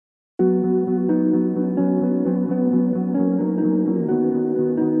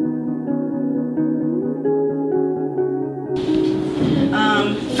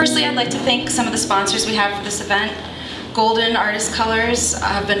I'd like to thank some of the sponsors we have for this event. Golden Artist Colors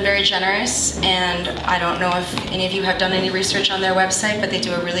have been very generous, and I don't know if any of you have done any research on their website, but they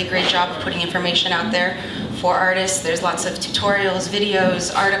do a really great job of putting information out there for artists. There's lots of tutorials,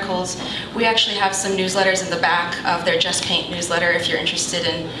 videos, articles. We actually have some newsletters in the back of their Just Paint newsletter if you're interested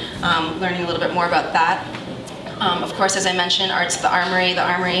in learning a little bit more about that. Of course, as I mentioned, Arts at the Armory. The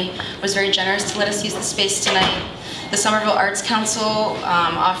Armory was very generous to let us use the space tonight. The Somerville Arts Council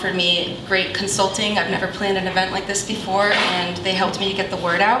offered me great consulting. I've never planned an event like this before, and they helped me to get the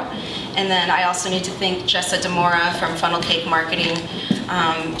word out. And then I also need to thank Jessa DeMora from Funnel Cake Marketing.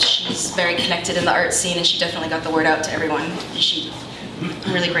 She's very connected in the art scene, and she definitely got the word out to everyone.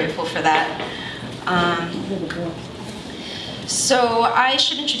 I'm really grateful for that. So I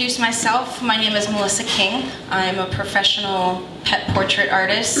should introduce myself. My name is Melissa King. I'm a professional pet portrait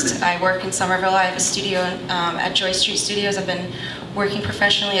artist. I work in Somerville. I have a studio at Joy Street Studios. I've been working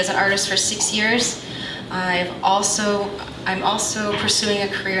professionally as an artist for 6 years. I'm also pursuing a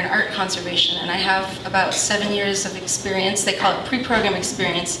career in art conservation, and I have about 7 years of experience. They call it pre-program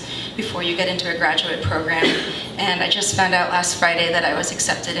experience before you get into a graduate program. And I just found out last Friday that I was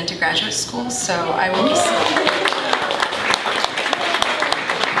accepted into graduate school, so I will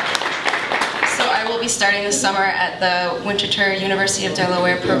be starting this summer at the Winterthur University of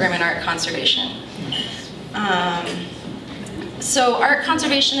Delaware Program in Art Conservation. So art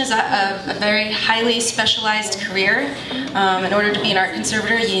conservation is a very highly specialized career. In order to be an art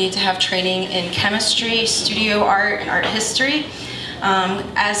conservator, you need to have training in chemistry, studio art, and art history.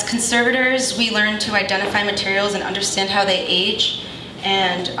 As conservators, we learn to identify materials and understand how they age,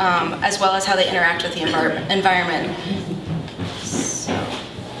 and as well as how they interact with the environment. So,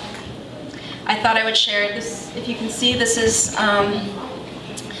 I thought I would share this. If you can see, this is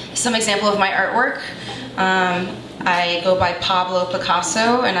some example of my artwork. I go by Pablo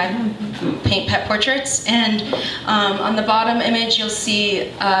Picasso, and I paint pet portraits. And on the bottom image, you'll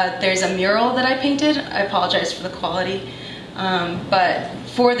see there's a mural that I painted. I apologize for the quality. But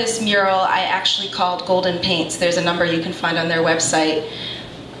for this mural, I actually called Golden Paints. There's a number you can find on their website.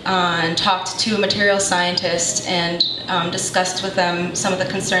 And talked to a material scientist and discussed with them some of the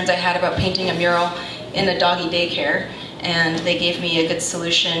concerns I had about painting a mural in a doggy daycare. And they gave me a good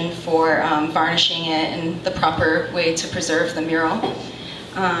solution for varnishing it and the proper way to preserve the mural.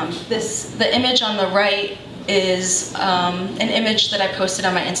 The image on the right is an image that I posted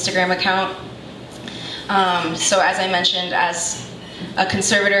on my Instagram account. So as I mentioned, as a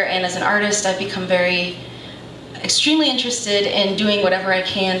conservator and as an artist, I've become extremely interested in doing whatever I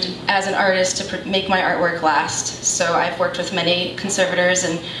can as an artist to make my artwork last. So I've worked with many conservators,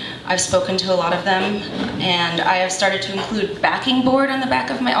 and I've spoken to a lot of them, and I have started to include backing board on the back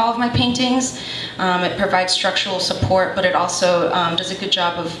of all of my paintings. It provides structural support, but it also does a good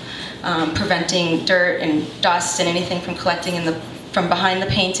job of preventing dirt and dust and anything from collecting from behind the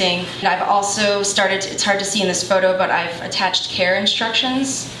painting. And I've also started, it's hard to see in this photo, but I've attached care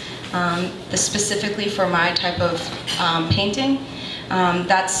instructions specifically for my type of painting.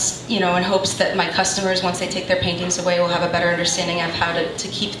 That's, in hopes that my customers, once they take their paintings away, will have a better understanding of how to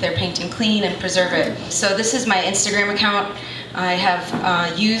keep their painting clean and preserve it. So this is my Instagram account. I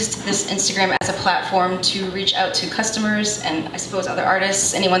have used this Instagram as a platform to reach out to customers and I suppose other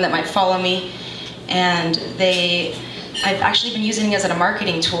artists, anyone that might follow me. And I've actually been using it as a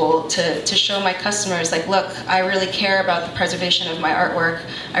marketing tool to show my customers, like, look, I really care about the preservation of my artwork.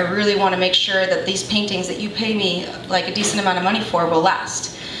 I really want to make sure that these paintings that you pay me like a decent amount of money for will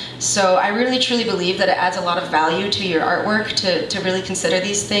last. So I really truly believe that it adds a lot of value to your artwork to really consider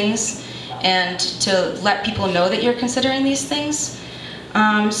these things and to let people know that you're considering these things.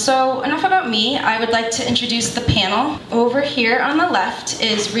 So enough about me. I would like to introduce the panel. Over here on the left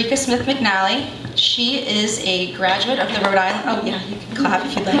is RIKA SMITH MCNALLY. She is a graduate of the Rhode Island, oh yeah, you can clap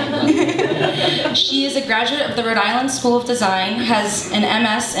if you'd like. She is a graduate of the Rhode Island School of Design, has an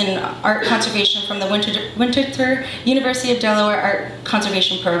MS in Art Conservation from the Winterthur University of Delaware Art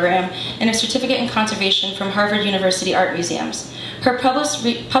Conservation Program, and a certificate in conservation from Harvard University Art Museums. Her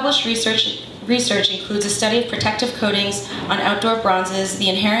published research includes a study of protective coatings on outdoor bronzes, the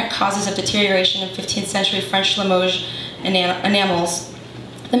inherent causes of deterioration in 15th century French Limoges enamels,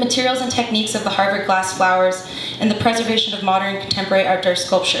 the materials and techniques of the Harvard glass flowers, and the preservation of modern contemporary outdoor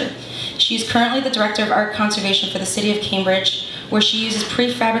sculpture. She is currently the Director of Art Conservation for the City of Cambridge, where she uses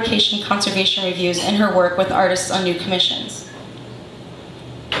Pre-Fabrication Conservation Reviews in her work with artists on new commissions.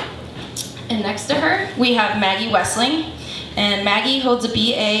 And next to her, we have Maggie Wessling. And Maggie holds a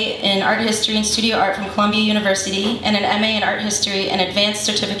BA in Art History and Studio Art from Columbia University and an MA in Art History and Advanced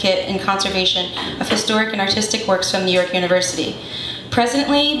Certificate in Conservation of Historic and Artistic Works from New York University.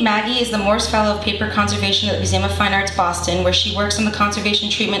 Presently, Maggie is the Morse Fellow of Paper Conservation at the Museum of Fine Arts, Boston, where she works on the conservation,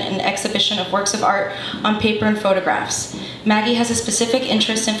 treatment, and exhibition of works of art on paper and photographs. Maggie has a specific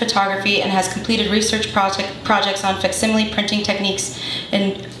interest in photography and has completed research projects on facsimile printing techniques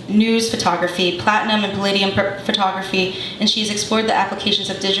and news photography, platinum and palladium photography, and she's explored the applications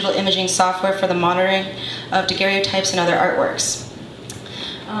of digital imaging software for the monitoring of daguerreotypes and other artworks.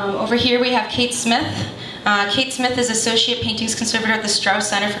 Over here we have Kate Smith. Kate Smith is Associate Paintings Conservator at the Strauss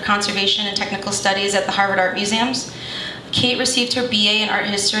Center for Conservation and Technical Studies at the Harvard Art Museums. Kate received her BA in Art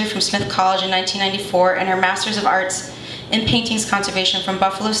History from Smith College in 1994 and her Master's of Arts in Paintings Conservation from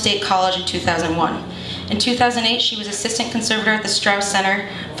Buffalo State College in 2001. In 2008, she was Assistant Conservator at the Strauss Center,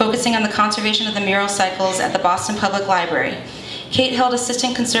 focusing on the conservation of the mural cycles at the Boston Public Library. Kate held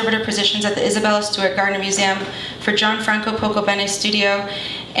assistant conservator positions at the Isabella Stewart Gardner Museum for Gianfranco Pocobene Studio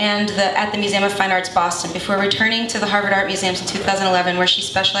and at the Museum of Fine Arts, Boston, before returning to the Harvard Art Museums in 2011, where she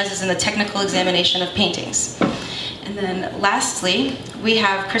specializes in the technical examination of paintings. And then lastly, we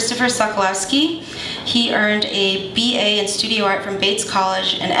have Christopher Sokolowski. He earned a BA in Studio Art from Bates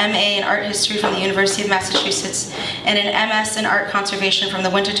College, an MA in Art History from the University of Massachusetts, and an MS in Art Conservation from the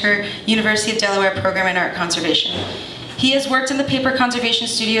Winterthur University of Delaware Program in Art Conservation. He has worked in the paper conservation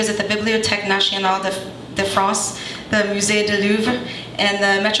studios at the Bibliothèque Nationale de France, the Musée du Louvre, and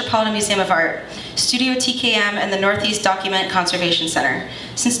the Metropolitan Museum of Art, Studio TKM, and the Northeast Document Conservation Center.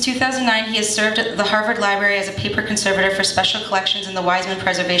 Since 2009, he has served at the Harvard Library as a paper conservator for special collections in the Wiseman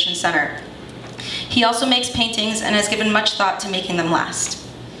Preservation Center. He also makes paintings and has given much thought to making them last.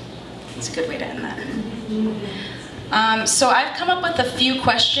 That's a good way to end that. So I've come up with a few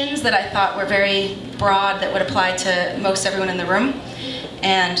questions that I thought were very broad that would apply to most everyone in the room.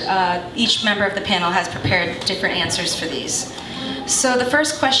 And each member of the panel has prepared different answers for these. So the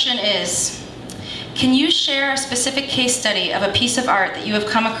first question is, can you share a specific case study of a piece of art that you have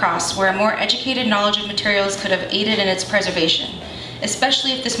come across where a more educated knowledge of materials could have aided in its preservation,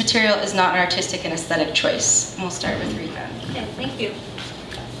 especially if this material is not an artistic and aesthetic choice? And we'll start with Rika. Okay, thank you.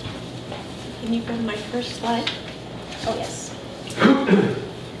 Can you go to my first slide? Oh, yes.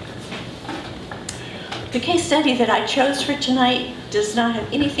 The case study that I chose for tonight does not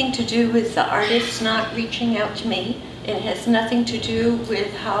have anything to do with the artists not reaching out to me. It has nothing to do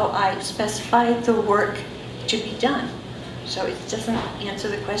with how I specified the work to be done. So it doesn't answer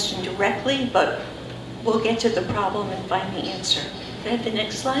the question directly, but we'll get to the problem and find the answer. Can I have the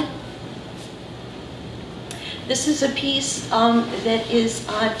next slide? This is a piece that is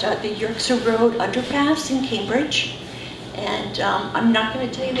at the Yorkshire Road underpass in Cambridge. And I'm not going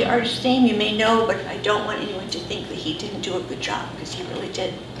to tell you the artist's name, you may know, but I don't want anyone to think that he didn't do a good job, because he really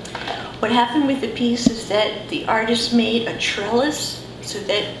did. What happened with the piece is that the artist made a trellis so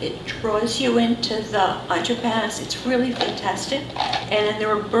that it draws you into the underpass. It's really fantastic. And then there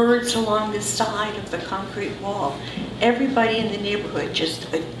are birds along the side of the concrete wall. Everybody in the neighborhood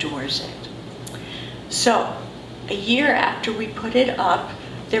just adores it. So, a year after we put it up,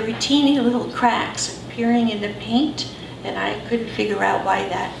 there were teeny little cracks appearing in the paint, and I couldn't figure out why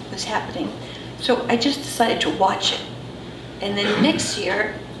that was happening. So I just decided to watch it. And then next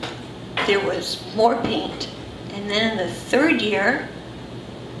year, there was more paint. And then in the third year,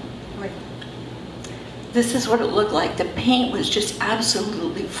 this is what it looked like. The paint was just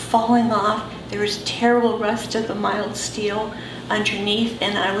absolutely falling off. There was terrible rust of the mild steel underneath,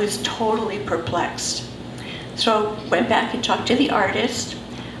 and I was totally perplexed. So I went back and talked to the artist.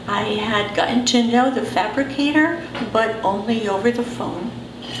 I had gotten to know the fabricator, but only over the phone.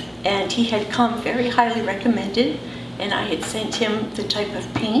 And he had come very highly recommended, and I had sent him the type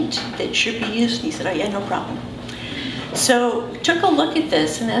of paint that should be used, and he said, oh yeah, no problem. So I took a look at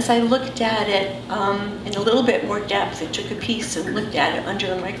this, and as I looked at it in a little bit more depth, I took a piece and looked at it under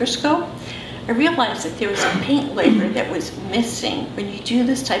the microscope, I realized that there was a paint layer that was missing. When you do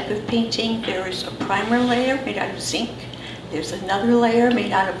this type of painting, there is a primer layer made out of zinc. There's another layer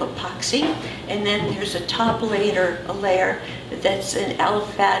made out of epoxy, and then there's a top layer, that's an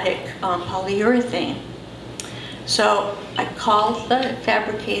aliphatic polyurethane. So I called the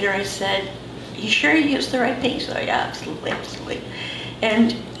fabricator. I said, "You sure you used the right paint?" So yeah, absolutely, absolutely.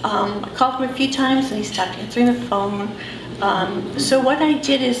 And I called him a few times, and he stopped answering the phone. So what I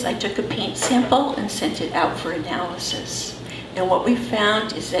did is I took a paint sample and sent it out for analysis. And what we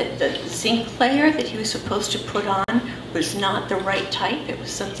found is that the zinc layer that he was supposed to put on was not the right type. It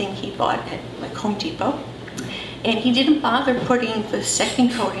was something he bought at like Home Depot. And he didn't bother putting the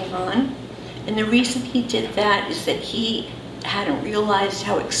second coating on. And the reason he did that is that he hadn't realized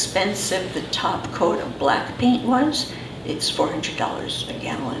how expensive the top coat of black paint was. It's $400 a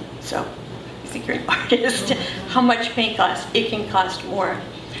gallon. So if you're an artist, how much paint costs. It can cost more.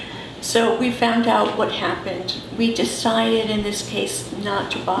 So we found out what happened. We decided in this case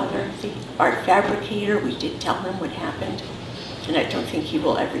not to bother the art fabricator. We did tell him what happened, and I don't think he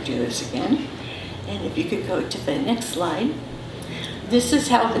will ever do this again. And if you could go to the next slide. This is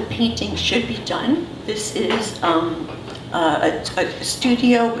how the painting should be done. This is a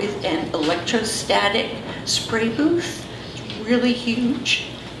studio with an electrostatic spray booth, really huge.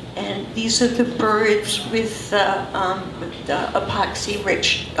 And these are the birds with the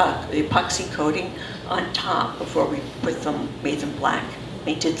epoxy-rich, epoxy coating on top before we made them black,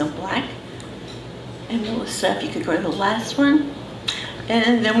 painted them black. And Melissa, if you could go to the last one.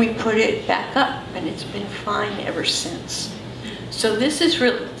 And then we put it back up, and it's been fine ever since. So this is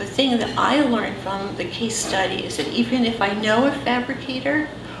really the thing that I learned from the case study, is that even if I know a fabricator,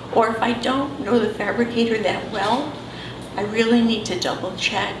 or if I don't know the fabricator that well, I really need to double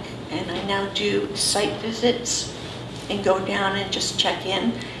check. And I now do site visits and go down and just check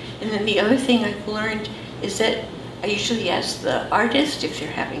in. And then the other thing I've learned is that I usually ask the artist if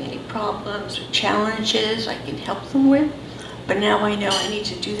they're having any problems or challenges I can help them with. But now I know I need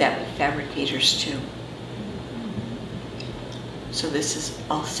to do that with fabricators too. So this is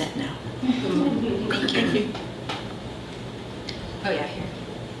all set now. Thank you. Oh yeah, here.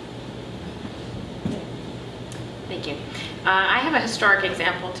 Thank you. I have a historic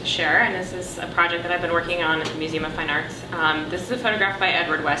example to share, and this is a project that I've been working on at the Museum of Fine Arts. This is a photograph by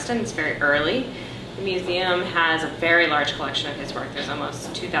Edward Weston. It's very early. The museum has a very large collection of his work. There's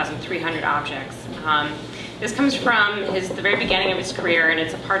almost 2,300 objects. This comes from the very beginning of his career, and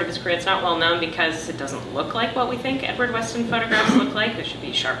it's a part of his career. It's not well known because it doesn't look like what we think Edward Weston photographs look like. They should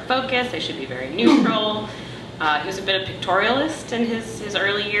be sharp focus, they should be very neutral. He was a bit of a pictorialist in his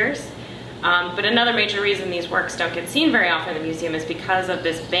early years. But another major reason these works don't get seen very often in the museum is because of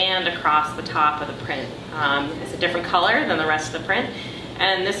this band across the top of the print. It's a different color than the rest of the print.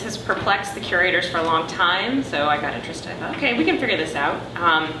 And this has perplexed the curators for a long time, so I got interested. I thought, okay, we can figure this out.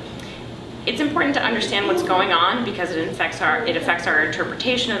 It's important to understand what's going on because it affects our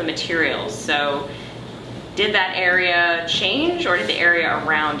interpretation of the materials. So did that area change, or did the area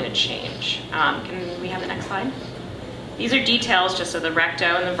around it change? Can we have the next slide? These are details just of the recto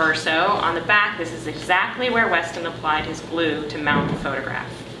and the verso. On the back, this is exactly where Weston applied his glue to mount the photograph.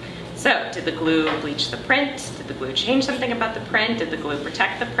 So, did the glue bleach the print? Did the glue change something about the print? Did the glue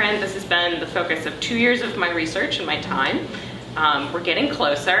protect the print? This has been the focus of 2 years of my research and my time. We're getting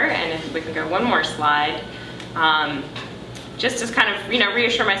closer, and if we can go one more slide. Just to kind of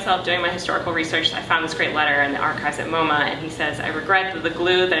reassure myself doing my historical research, I found this great letter in the archives at MoMA, and he says, "I regret that the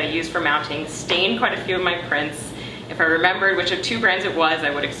glue that I used for mounting stained quite a few of my prints. If I remembered which of 2 brands it was,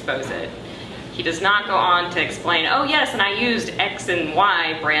 I would expose it." He does not go on to explain, oh yes, and I used X and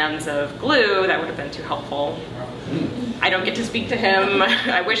Y brands of glue. That would have been too helpful. I don't get to speak to him.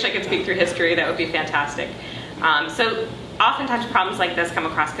 I wish I could speak through history. That would be fantastic. So oftentimes problems like this come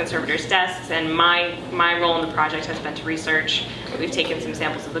across conservators' desks, and my role in the project has been to research. We've taken some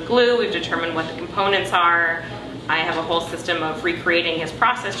samples of the glue. We've determined what the components are. I have a whole system of recreating his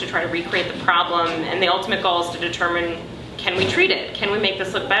process to try to recreate the problem, and the ultimate goal is to determine, can we treat it? Can we make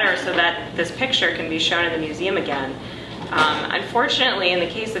this look better so that this picture can be shown in the museum again? Unfortunately, in the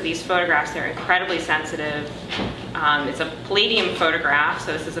case of these photographs, they're incredibly sensitive. It's a palladium photograph,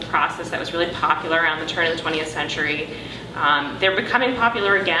 so this is a process that was really popular around the turn of the 20th century. They're becoming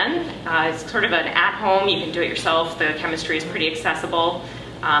popular again. It's sort of an at-home, you can do it yourself. The chemistry is pretty accessible.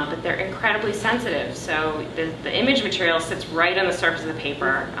 But they're incredibly sensitive. So the image material sits right on the surface of the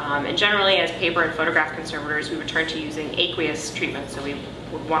paper. And generally, as paper and photograph conservators, we would turn to using aqueous treatment. So we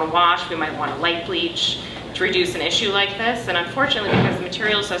would want to wash, we might want to light bleach to reduce an issue like this. And unfortunately, because the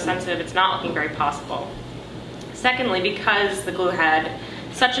material is so sensitive, it's not looking very possible. Secondly, because the glue had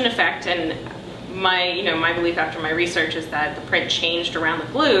such an effect, and my belief after my research is that the print changed around the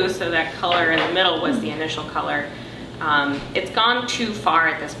glue, so that color in the middle was the initial color. It's gone too far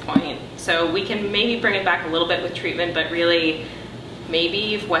at this point. So we can maybe bring it back a little bit with treatment, but really,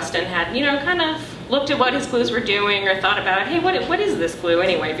 maybe if Weston had, kind of looked at what his glues were doing or thought about, hey, what is this glue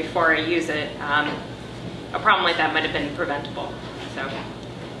anyway before I use it, a problem like that might have been preventable. So,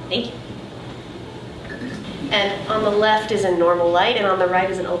 thank you. And on the left is a normal light, and on the right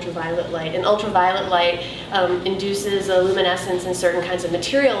is an ultraviolet light. And ultraviolet light induces a luminescence in certain kinds of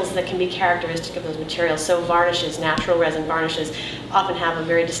materials that can be characteristic of those materials. So varnishes, natural resin varnishes, often have a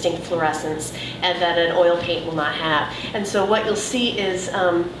very distinct fluorescence, and that an oil paint will not have. And so what you'll see is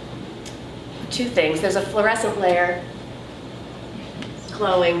 2 things. There's a fluorescent layer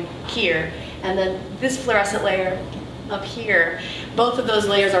glowing here, and then this fluorescent layer up here. Both of those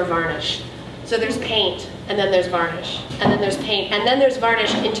layers are varnished. So there's paint, and then there's varnish, and then there's paint, and then there's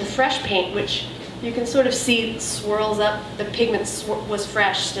varnish into fresh paint, which you can sort of see swirls up. The pigment was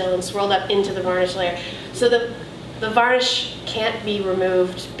fresh still and swirled up into the varnish layer. So the varnish can't be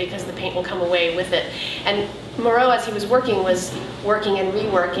removed because the paint will come away with it. And Moreau, as he was working and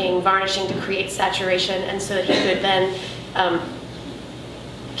reworking, varnishing to create saturation, and so that he could then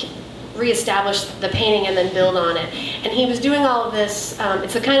reestablish the painting and then build on it. And he was doing all of this.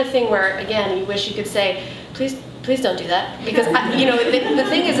 It's the kind of thing where, again, you wish you could say, please don't do that. Because, you know, the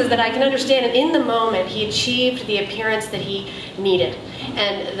thing is that I can understand, and in the moment, he achieved the appearance that he needed.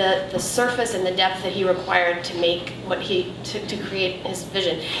 And the surface and the depth that he required to make what to create his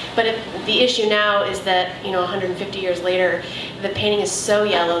vision. But the issue now is that, you know, 150 years later, the painting is so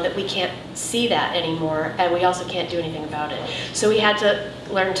yellow that we can't see that anymore, and we also can't do anything about it. So we had to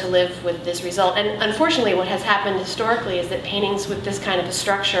learn to live with this result. And unfortunately, what has happened historically is that paintings with this kind of a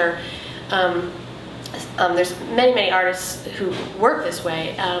structure, there's many, many artists who work this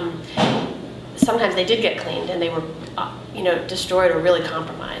way. Sometimes they did get cleaned and they were, you know, destroyed or really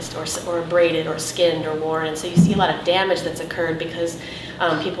compromised, or abraded or skinned or worn. And so you see a lot of damage that's occurred because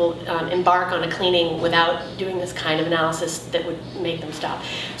people embark on a cleaning without doing this kind of analysis that would make them stop.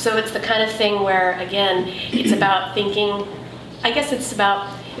 So it's the kind of thing where, again, it's about thinking. I guess it's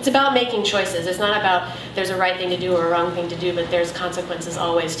about making choices. It's not about there's a right thing to do or a wrong thing to do, but there's consequences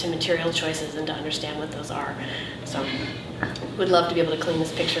always to material choices and to understand what those are. So we'd love to be able to clean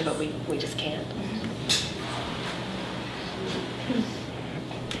this picture, but we just can't.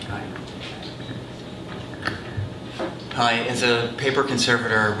 Hi, as a paper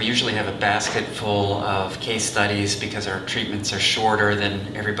conservator, we usually have a basket full of case studies because our treatments are shorter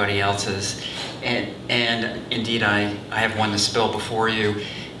than everybody else's. And indeed, I have one to spill before you.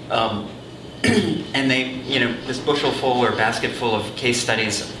 And they, you know, this bushel full or basket full of case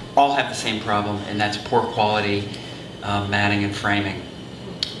studies all have the same problem, and that's poor quality matting and framing.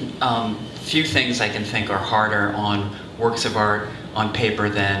 Few things I can think are harder on works of art on paper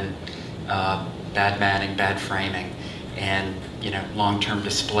than bad matting, bad framing, and, you know, long-term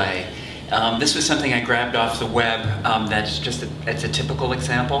display. This was something I grabbed off the web. That's just it's a typical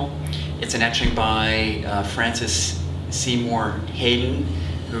example. It's an etching by Francis Seymour Hayden,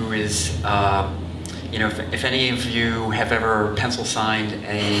 who is, you know, if any of you have ever pencil signed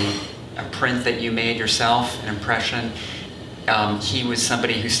a print that you made yourself, an impression, he was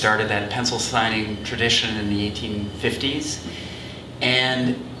somebody who started that pencil signing tradition in the 1850s,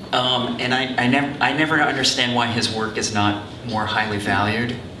 and I never understand why his work is not more highly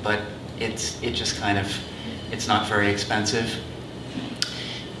valued, but it's not very expensive.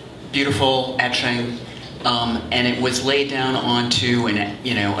 Beautiful etching, and it was laid down onto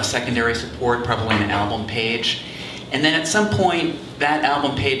a secondary support, probably an album page, and then at some point that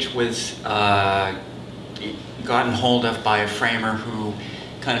album page was gotten hold of by a framer who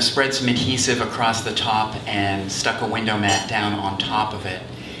kind of spread some adhesive across the top and stuck a window mat down on top of it,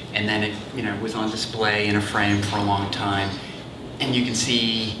 and then it, you know, was on display in a frame for a long time, and you can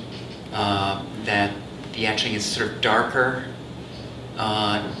see that the etching is sort of darker.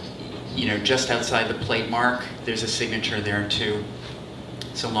 You know, just outside the plate mark, there's a signature there too.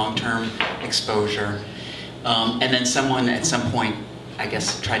 So long-term exposure. And then someone at some point, I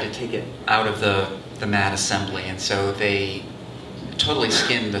guess, tried to take it out of the mat assembly, and so they totally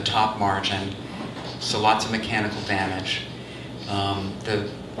skinned the top margin, so lots of mechanical damage. The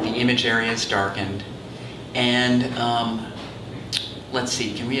image area is darkened, and let's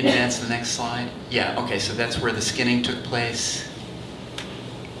see, can we advance to the next slide? Yeah, okay, so that's where the skinning took place.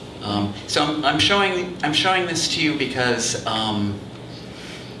 So I'm showing this to you because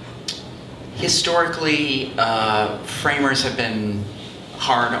historically framers have been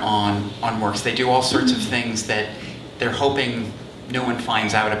hard on works. They do all sorts of things that they're hoping no one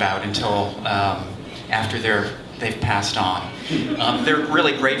finds out about until after they've passed on. There are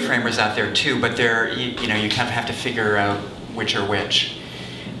really great framers out there too, but you kind of have to figure out which are which.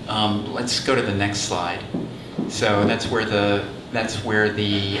 Let's go to the next slide. So that's where the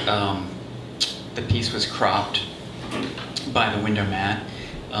piece was cropped by the window mat.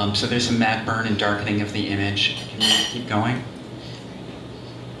 So there's some matte burn and darkening of the image. Can you keep going?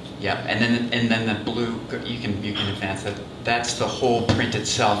 Yeah, and then the blue, you can advance that. That's the whole print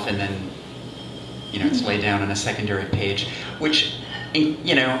itself, and then, you know, it's laid down on a secondary page, which,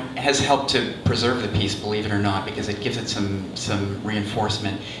 you know, has helped to preserve the piece, believe it or not, because it gives it some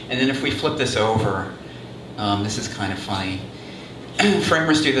reinforcement. And then if we flip this over, this is kind of funny.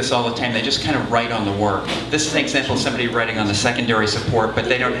 Framers do this all the time. They just kind of write on the work. This is an example of somebody writing on the secondary support, but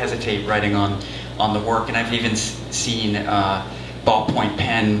they don't hesitate writing on the work. And I've even seen ballpoint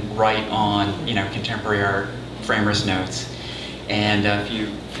pen write on, you know, contemporary art framers' notes. And if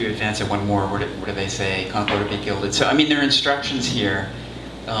you advance it one more, what do they say? Can't go to be gilded. So I mean, there are instructions here,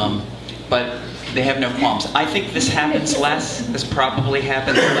 but they have no qualms. I think this happens less. This probably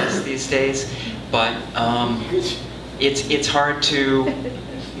happens less these days, but it's hard to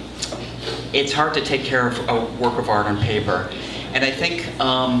take care of a work of art on paper, and I think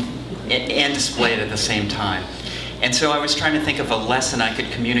and display it at the same time. And so I was trying to think of a lesson I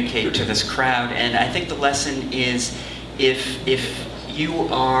could communicate to this crowd, and I think the lesson is if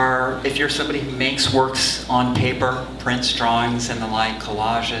you're somebody who makes works on paper, prints, drawings, and the like,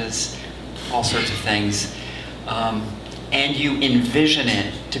 collages, all sorts of things, and you envision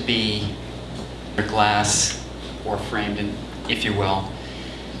it to be glass or framed, if you will,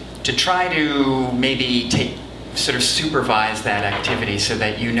 to try to maybe sort of supervise that activity so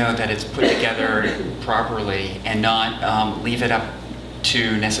that you know that it's put together properly, and not leave it up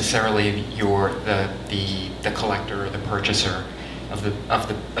to necessarily the collector or the purchaser of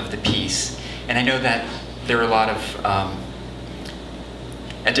the piece. And I know that there are a lot of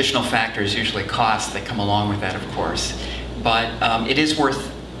additional factors, usually costs, that come along with that, of course. But it is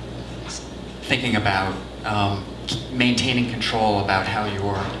worth thinking about maintaining control about how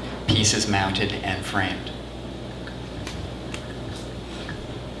your piece is mounted and framed.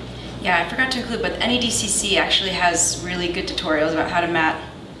 Yeah, I forgot to include, but NEDCC actually has really good tutorials about how to mat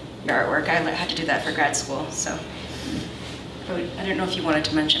your artwork. I had to do that for grad school, so. I don't know if you wanted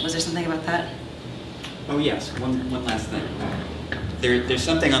to mention, was there something about that? Oh yes, one last thing. There's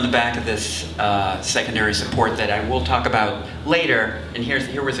something on the back of this secondary support that I will talk about later, and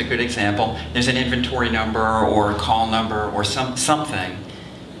here was a good example. There's an inventory number or a call number or something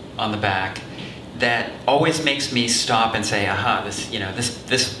on the back that always makes me stop and say, aha, this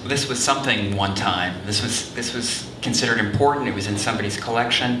was something one time. This was considered important. It was in somebody's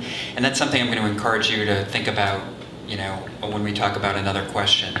collection, and that's something I'm going to encourage you to think about, you know, when we talk about another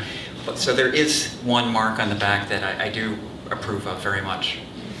question. So there is one mark on the back that I do approve of very much.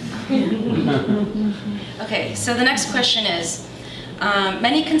 Okay, so the next question is,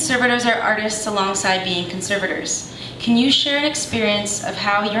 many conservators are artists alongside being conservators. Can you share an experience of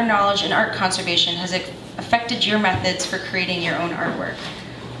how your knowledge in art conservation has affected your methods for creating your own artwork?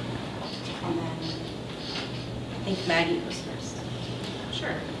 And then I think Maggie goes first.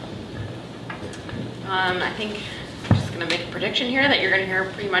 Sure. I think I'm just going to make a prediction here that you're going to hear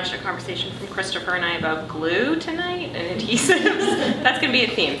pretty much a conversation from Christopher and I about glue tonight and adhesives. That's going to be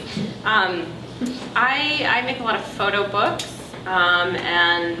a theme. I make a lot of photo books,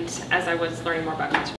 and as I was learning more about conservation,